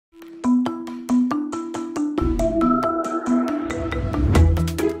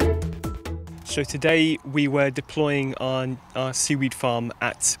So today we were deploying on our seaweed farm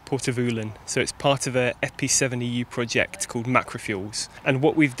at Port of Ulan. So it's part of a FP7 EU project called Macroalgal. And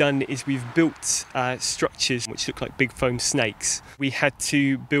what we've done is we've built structures which look like big foam snakes. We had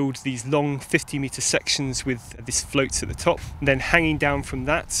to build these long 50-metre sections with these floats at the top. And then hanging down from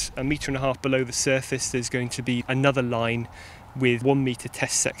that, 1.5 metres below the surface, there's going to be another line with 1 metre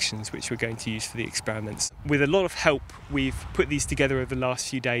test sections which we're going to use for the experiments. With a lot of help, we've put these together over the last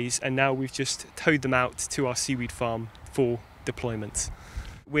few days, and now we've just towed them out to our seaweed farm for deployment.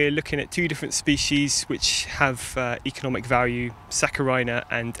 We're looking at 2 different species which have economic value, Saccharina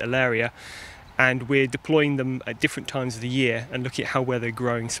and Alaria, and we're deploying them at different times of the year and looking at how well they're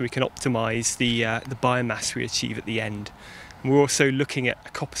growing so we can optimise the biomass we achieve at the end. And we're also looking at a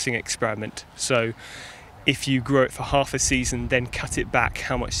coppicing experiment. So if you grow it for half a season, then cut it back,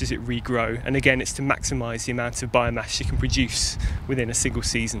 how much does it regrow? And again, it's to maximise the amount of biomass you can produce within a single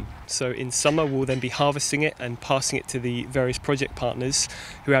season. So in summer, we'll then be harvesting it and passing it to the various project partners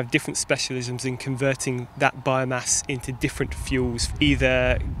who have different specialisms in converting that biomass into different fuels,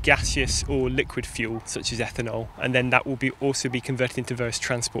 either gaseous or liquid fuel, such as ethanol. And then that will also be converted into various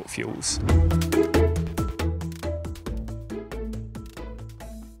transport fuels.